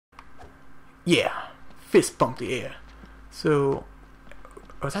Yeah, fist bump the air. So,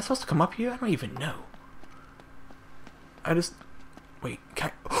 was I supposed to come up here? I don't even know. I just... Wait,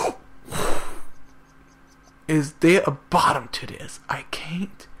 can I... Is there a bottom to this? I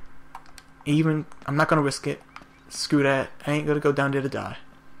can't even... I'm not gonna risk it. Screw that. I ain't gonna go down there to die.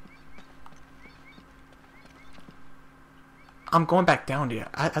 I'm going back down there.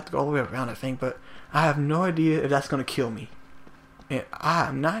 I have to go all the way around, I think, but I have no idea if that's gonna kill me. And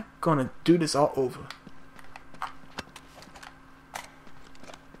I'm not gonna do this all over.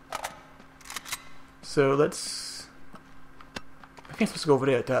 So let's... I think I'm supposed to go over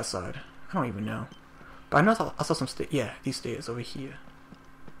there at that side. I don't even know. But I know I saw some stairs. Yeah, these stairs over here.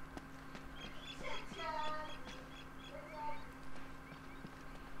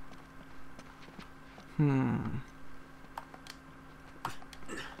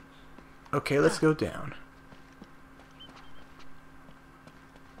 Okay, let's go down.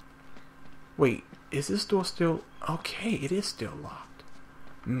 Wait, is this door still... Okay, it is still locked.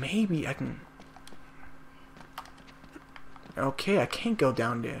 Maybe I can... Okay, I can't go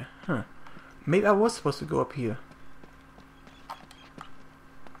down there. Huh. Maybe I was supposed to go up here.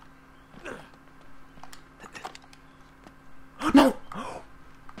 No!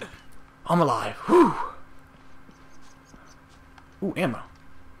 I'm alive. Whew. Ooh, ammo.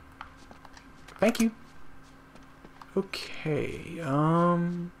 Thank you. Okay,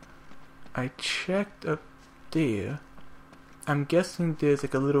 I checked up there. I'm guessing there's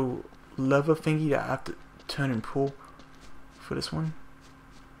like a little lever thingy that I have to turn and pull for this one.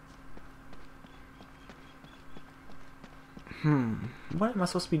 What am I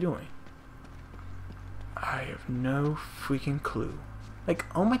supposed to be doing? I have no freaking clue. Like,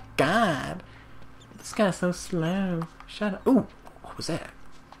 oh my god! This guy's so slow. Shut up. Ooh, what was that?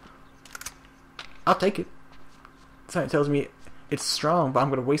 I'll take it. Something tells me it's strong, but I'm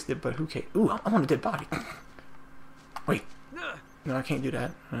gonna waste it, but who cares? Ooh, I'm on a dead body. Wait. No, I can't do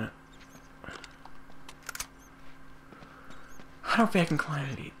that. I don't think I can climb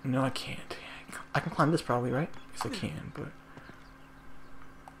it. No, I can't. I can climb this probably, right? Yes, I can, but...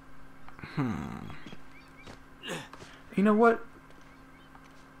 You know what?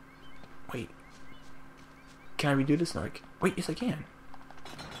 Wait. Can I redo this? No, wait, yes I can.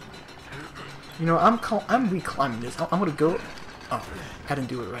 You know, I'm reclimbing this. I'm gonna go... Oh, I didn't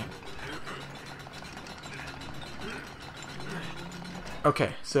do it right.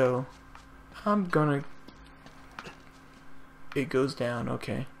 Okay, so... I'm gonna... It goes down,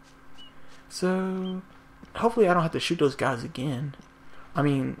 okay. So... Hopefully I don't have to shoot those guys again. I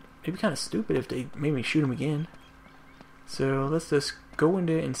mean, it'd be kind of stupid if they made me shoot them again. So, let's just go in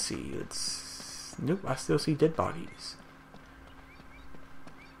there and see. Let's... Nope, I still see dead bodies.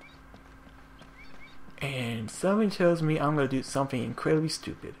 And something tells me I'm going to do something incredibly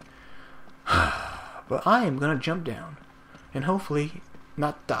stupid. But I am going to jump down. And hopefully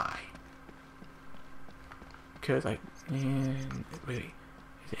not die. Because I... And, wait.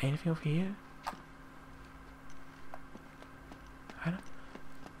 Is there anything over here? I don't...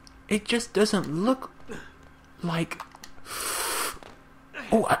 It just doesn't look like...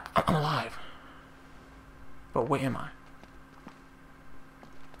 Oh, I'm alive. But where am I?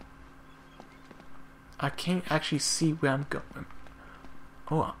 I can't actually see where I'm going.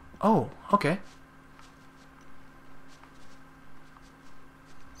 Oh, okay.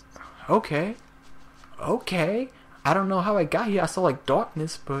 Okay. I don't know how I got here. I saw like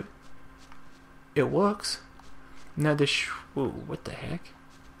darkness, but it works. Now this... Whoa, what the heck?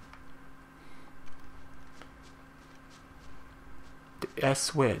 I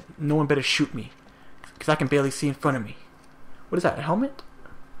swear, no one better shoot me. Because I can barely see in front of me. What is that, a helmet?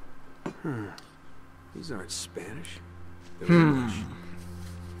 These aren't Spanish. Time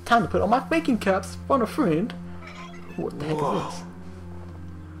to put on my thinking caps for a friend. What the heck is this?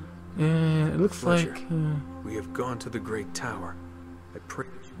 And it looks Fletcher, like... we have gone to the Great Tower. I pray...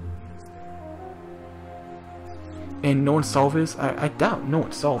 And no one saw this? I doubt no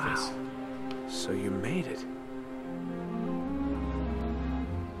one saw this. So you made it.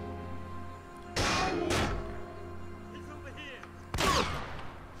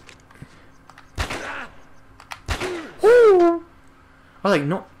 I was like,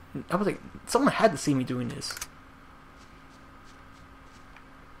 no. I was like, someone had to see me doing this.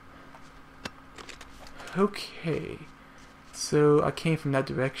 Okay. So I came from that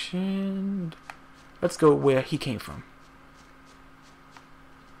direction. Let's go where he came from.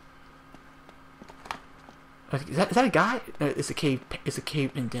 Is that a guy? No, it's a cave. It's a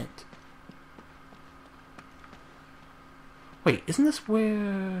cave indent. Wait, isn't this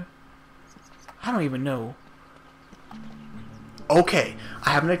where? I don't even know. Okay, I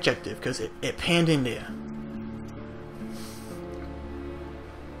have an objective because it panned in there.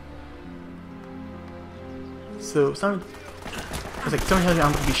 So something tells me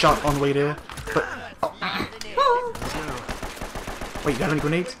I'm gonna be shot on the way there, but wait, you got any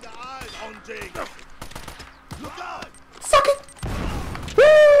grenades? Suck it!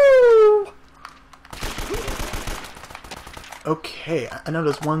 Woo! Okay, I know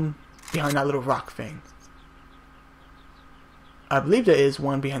there's one behind that little rock thing. I believe there is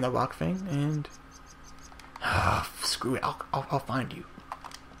one behind that rock thing, and screw it, I'll find you.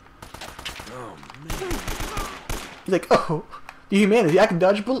 Oh man. He's like, oh, the humanity, I can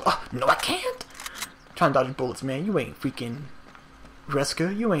dodge bullets. Oh, no, I can't. I'm trying to dodge bullets, man. You ain't freaking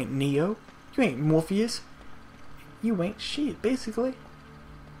Wesker. You ain't Neo. You ain't Morpheus. You ain't shit, basically.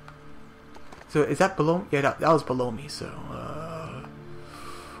 So is that below me? Yeah, that was below me. So,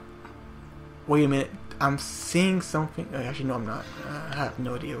 wait a minute. I'm seeing something. Actually, no, I'm not. I have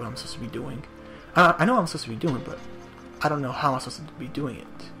no idea what I'm supposed to be doing. I know what I'm supposed to be doing, but I don't know how I'm supposed to be doing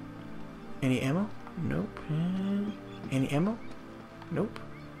it. Any ammo? Nope. Any ammo? Nope.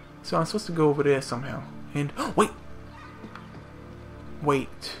 So I'm supposed to go over there somehow. And wait!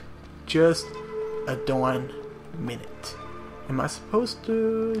 Wait. Just a darn minute. Am I supposed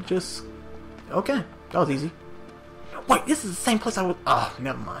to just... Okay, that was easy. Wait, this is the same place I was... Oh,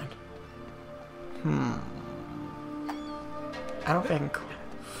 never mind. I don't think I can...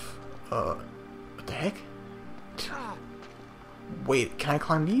 what the heck? Wait, can I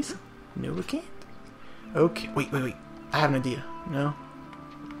climb these? No, we can't. Okay, wait. I have an idea. No?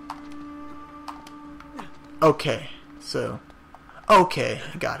 Okay, so... Okay,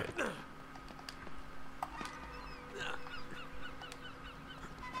 got it.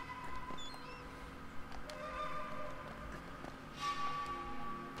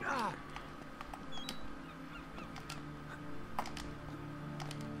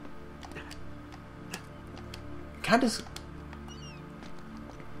 Can I just...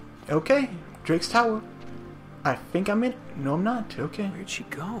 Okay, Drake's Tower. I think I'm in. No, I'm not. Okay. Where'd she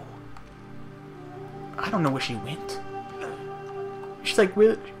go? I don't know where she went. She's like,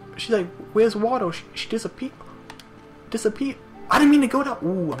 where's Waldo? She disappeared. I didn't mean to go down.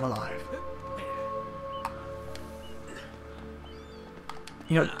 Ooh, I'm alive.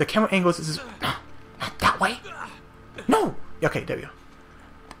 You know, the camera angles is not that way. No. Okay, there we go.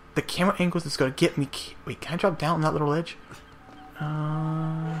 The camera angles is gonna get me. Wait, can I drop down on that little ledge?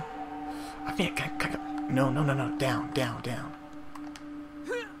 I think no, down.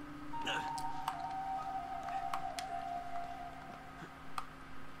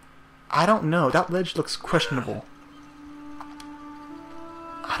 I don't know. That ledge looks questionable.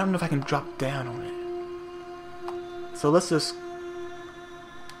 I don't know if I can drop down on it. So let's just...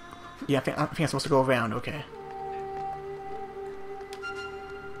 Yeah, I think I'm supposed to go around. Okay.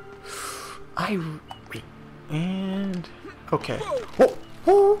 Wait. And... Okay. Whoa!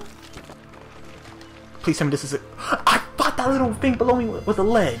 Whoa! Please tell me this is it. I thought that little thing below me was a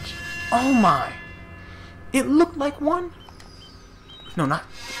ledge. Oh my! It looked like one. No, not.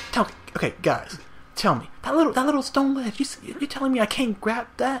 Okay, guys, tell me that little stone ledge. You're telling me I can't grab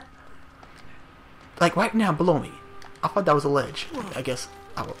that? Like right now below me. I thought that was a ledge. I guess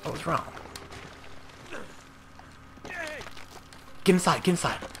I was wrong. Get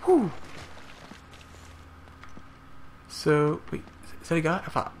inside. Whew. So wait, is that a guy? I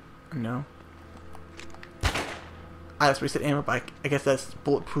thought no. I just reset ammo, but I guess that's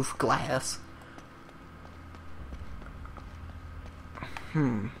bulletproof glass.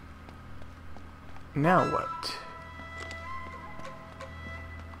 Now what?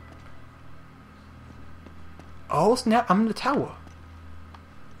 Oh snap! I'm in the tower.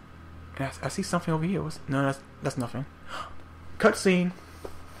 I see something over here. No, that's nothing. Cutscene.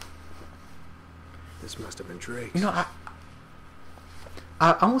 This must have been Drake's. You know,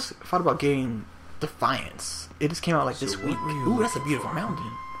 I almost thought about getting Defiance. It just came out like this week. Ooh, that's a beautiful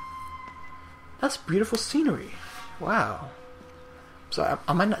mountain. That's beautiful scenery. Wow. So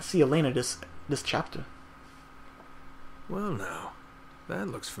I might not see Elena this chapter. Well now, that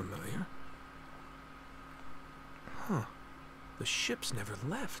looks familiar. Huh. The ship's never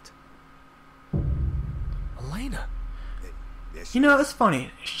left. Elena. You know, it's funny.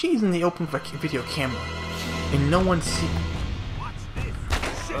 She's in the open video camera, and no one sees.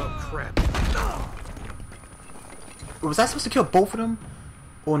 Oh crap. Was I supposed to kill both of them?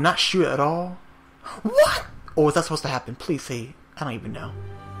 Or not shoot at all? What? Or was that supposed to happen? Please say. I don't even know.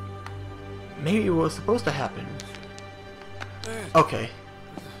 Maybe it was supposed to happen. Okay.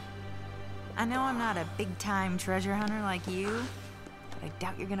 I know I'm not a big-time treasure hunter like you, but I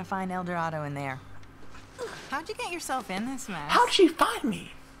doubt you're gonna find El Dorado in there. How'd you get yourself in this mess? How'd she find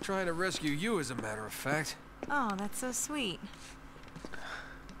me? Trying to rescue you, as a matter of fact. Oh, that's so sweet.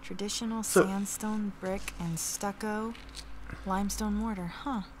 Traditional So- sandstone, brick, and stucco. Limestone mortar,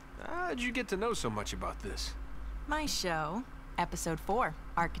 huh? How'd you get to know so much about this? My show, Episode 4,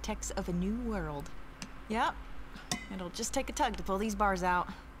 Architects of a New World. Yep. It'll just take a tug to pull these bars out.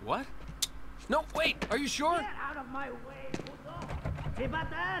 What? No, wait, are you sure? Get out of my way, puto! Hey,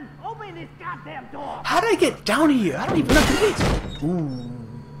 Batan, open this goddamn door! How did I get down here? I don't even know who it is. Ooh.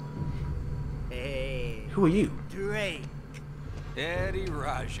 Hey, Who are you? Drake. Eddie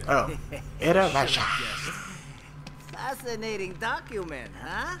Raja. Oh. Era Raja. Fascinating document,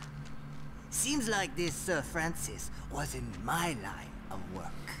 huh? Seems like this Sir Francis was in my line of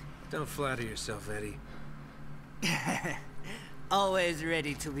work. Don't flatter yourself, Eddie. Always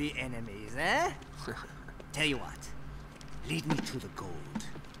ready to be enemies, eh? Tell you what, lead me to the gold,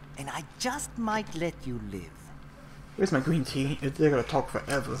 and I just might let you live. Where's my green tea? They're gonna talk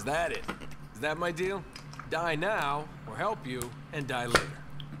forever. Is that it? Is that my deal? Die now, or help you, and die later.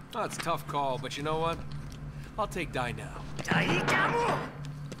 Oh, it's a tough call, but you know what? I'll take die now. Daikamu!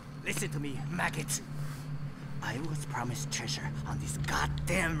 Listen to me, maggot. I was promised treasure on this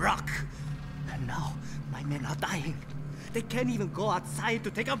goddamn rock. And now, my men are dying. They can't even go outside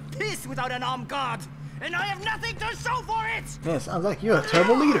to take a piss without an armed guard. And I have nothing to show for it! Man, sounds like you're a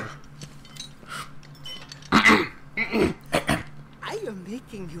terrible leader. I am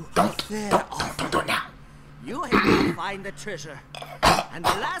making you a Don't fair do offer. it now. You have to find the treasure. And the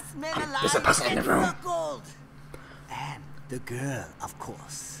last man alive There's a person in the gets room. the gold. And the girl, of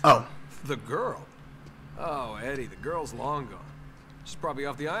course. Oh. The girl? Oh, Eddie, the girl's long gone. She's probably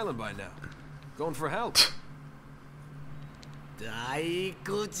off the island by now. Going for help.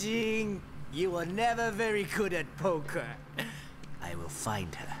 Daikujin, you were never very good at poker. I will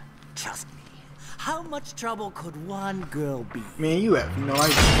find her. Trust me. How much trouble could one girl be? Man, you have no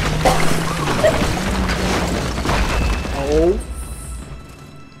idea. Oh.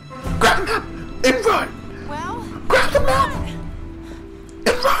 Grab him and run! Well, Grab him out!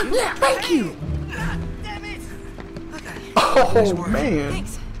 And run! Yeah, thank you! Damn it! Oh, man.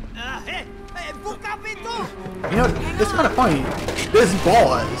 thanks. Hey, buka pintu! You know, it's kind of funny. There's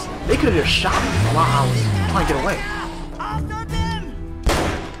bars. They could have just shot me while I was trying to get away. After them!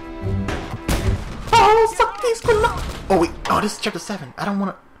 Oh, suck these grenades! Oh, wait. Oh, this is chapter 7. I don't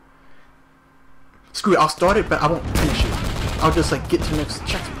want to... Screw it. I'll start it, but I won't finish it. I'll just, like, get to the next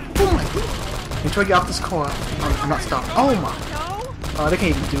chapter. Oh, my God. Until I get off this car, I'm not stopping. Oh, my. Oh, they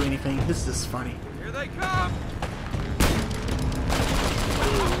can't even do anything. This is just funny. Here they come!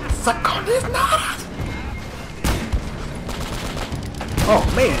 Suck on these nuts! Oh,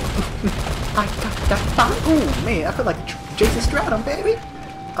 man. I got that fire. Ooh, man. I feel like Jason Stratham, baby.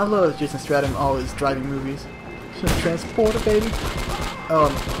 I love Jason Stratham, all his driving movies. Transporter, baby.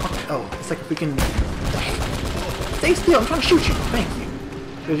 Okay. Oh, it's like a freaking... Stay still, I'm trying to shoot you. Thank you.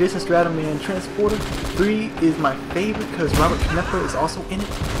 So Jason Stratham and Transporter 3 is my favorite because Robert Knepper is also in it.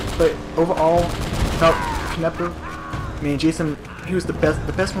 But overall, without Knepper, man, Jason, he was the best.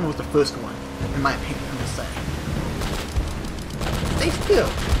 The best one was the first one, in my opinion. I'm just saying. Stay still.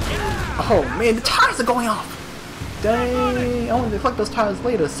 Oh man, the tires are going off. Dang, I want to deflect those tires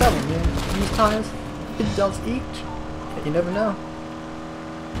later. Sell them, man. Used tires, $50 each. You never know.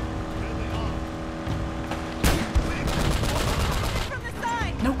 From the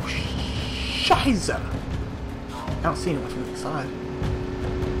side. No, shiza. I don't see anyone from the side.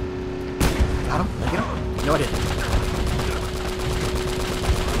 Got him? Did I get him? No, I didn't.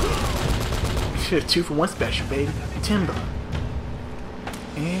 Should have 2 for 1 special, baby. Timber.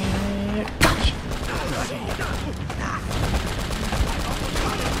 And gotcha. No, I didn't.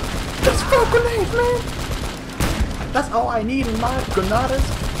 That's 4 grenades, man. That's all I need in my granadas.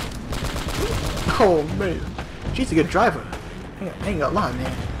 Oh man, she's a good driver. I ain't gonna lie,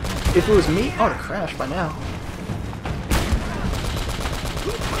 man. If it was me, I would've crashed by now.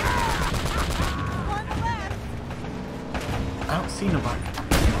 One left. I don't see nobody.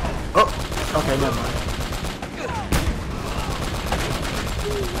 Oh, okay, never mind.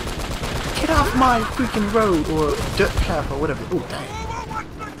 Get off my freaking road or dirt path or whatever. Oh, dang.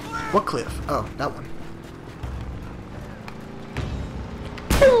 What cliff? Oh, that one.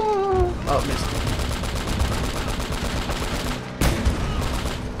 Oh, missed.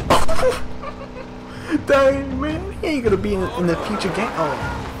 Dang, man. He ain't gonna be in the future game.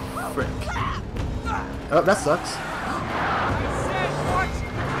 Oh, frick. Oh, that sucks.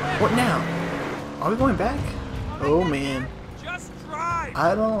 What now? Are we going back? Oh, man. Just drive!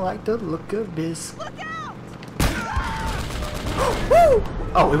 I don't like the look of this. Look out! Woo!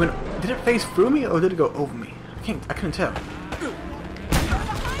 Oh, we did it phase through me or did it go over me? I couldn't tell.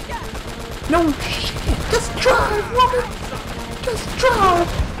 No shit! Just drive, woman! Just drive!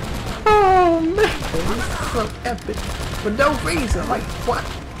 Oh man, this is so epic. For no reason, like what?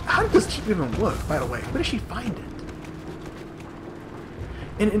 How did this Jeep even work, by the way? Where did she find it?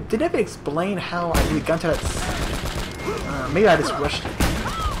 And did they ever explain how I really got to that? Maybe I just rushed it.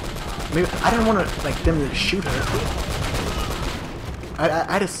 Maybe I didn't want to like them to shoot her.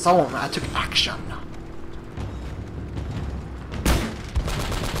 I just saw him. I took action.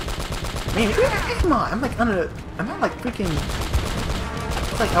 Man, where am I? I'm like under. I'm not like freaking.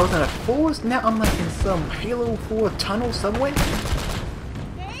 It's like I was in a forest. Now I'm like in some Halo 4 tunnel subway.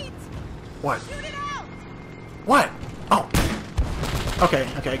 Nate! What? Shoot it out! What? Oh. Okay,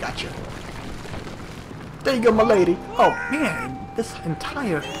 I got you. There you go, my lady. Oh man, this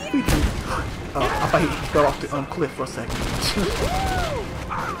entire freaking. I thought he fell off the cliff for a second.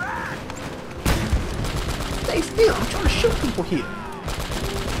 Stay still. I'm trying to shoot people here.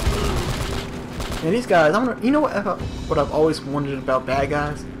 And these guys, you know what I've always wondered about bad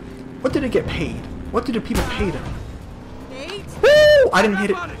guys? What did they get paid? What did the people pay them? Nate! Woo! I didn't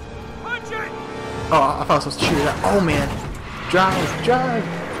hit it. Oh, I thought I was supposed to shoot it out. Oh man. Drive.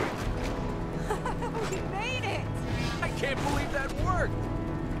 We made it! I can't believe that worked.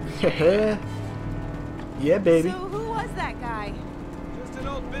 Yeah, baby. So who was that guy? Just an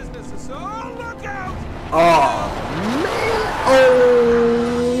old business associate. Oh, look out! Oh man.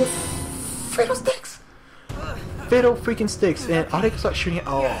 Oh. Fiddle sticks. Fiddle freaking sticks. And they can start shooting.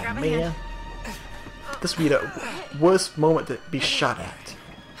 Oh man. This would be the worst moment to be shot at.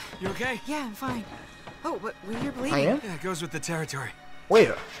 You okay? Yeah, I'm fine. Oh, but you're bleeding. I am? Yeah, it goes with the territory.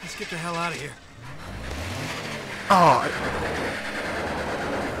 Where? Let's get the hell out of here. Oh.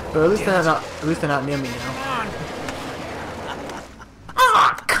 But at least they're not near me now. Come on.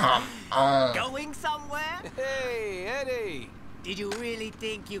 Ah, come on. Going somewhere? Hey, Eddie. Did you really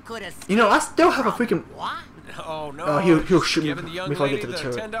think you could have? You know, I still have a freaking. What? Oh no. He'll shoot me Giving the young before I lady get to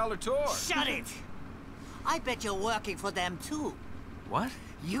the turret. $10 tour. Shut it! I bet you're working for them too. What?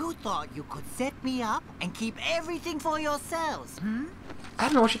 You thought you could set me up and keep everything for yourselves, hmm? I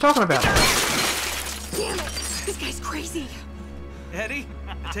don't know what you're talking about. Damn it! This guy's crazy. Eddie,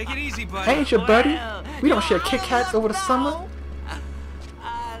 take it easy, buddy. Ain't your buddy? Well, We don't share you're Kit Kats out over the now summer.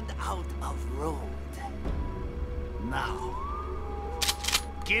 And out of road. Now,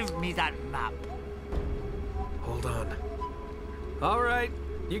 give me that map. Hold on. All right,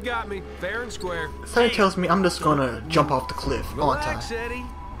 you got me, fair and square. Something tells me I'm just gonna jump off the cliff, aren't I? Relax, Eddie.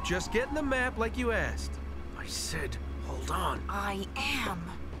 Just getting the map like you asked. I said, hold on. I am.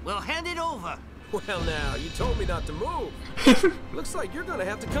 Well, hand it over. Well, now, you told me not to move. Looks like you're gonna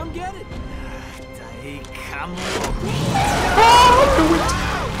have to come get it. Come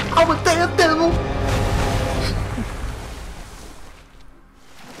I'm a daredevil!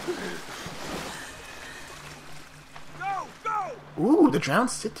 Go! Ooh, the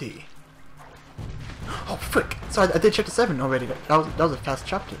drowned city. Oh, frick. Sorry, I did chapter 7 already. That was a fast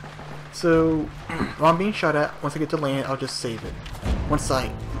chapter. So, while I'm being shot at, once I get to land, I'll just save it. Once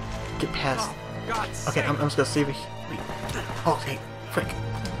I get past... Okay, I'm just gonna save it. Wait. Oh, okay. Frick.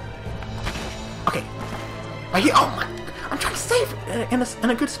 Okay. Right here. Oh my... I'm trying to save it in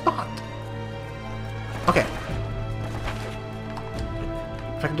a good spot. Okay.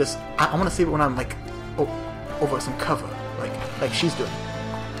 If I can just... I want to save it when I'm, like, over some cover. Like she's doing.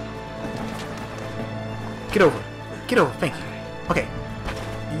 Get over. Thank you. Okay.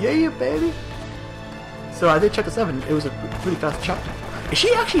 Yeah, baby. So I did chapter 7. It was a really fast chapter. Is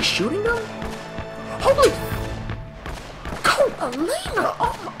she actually shooting them? Holy! Go, Elena!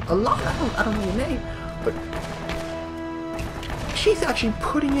 Oh, Alana. I don't know your name, but she's actually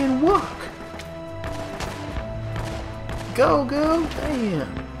putting in work. Go, girl!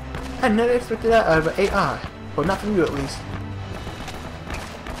 Damn. I never expected that out of an AI. Well, not from you at least.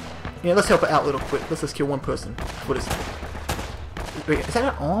 Yeah, let's help her out a little quick. Let's just kill one person. What is that? Wait, is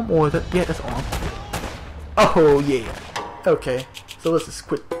that an arm or is that... Yeah, that's an arm. Oh, yeah. Okay. So let's just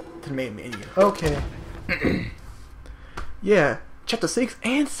quit to the main menu. Okay. Yeah. Chapter 6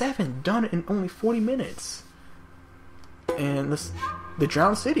 and 7 done in only 40 minutes. And the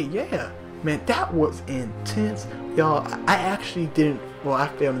Drowned City, yeah. Man, that was intense. Y'all, I actually didn't... Well, I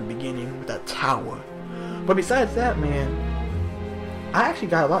failed in the beginning with that tower. But besides that, man, I actually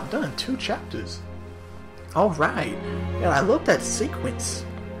got a lot done. 2 chapters. Alright. And I love that sequence.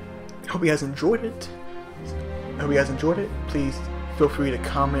 Hope you guys enjoyed it. Please feel free to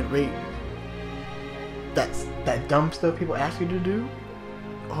comment, rate that dumb stuff people ask you to do.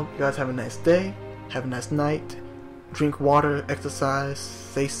 I hope you guys have a nice day. Have a nice night. drink water, exercise,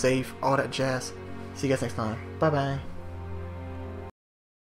 stay safe, all that jazz. See you guys next time. Bye bye.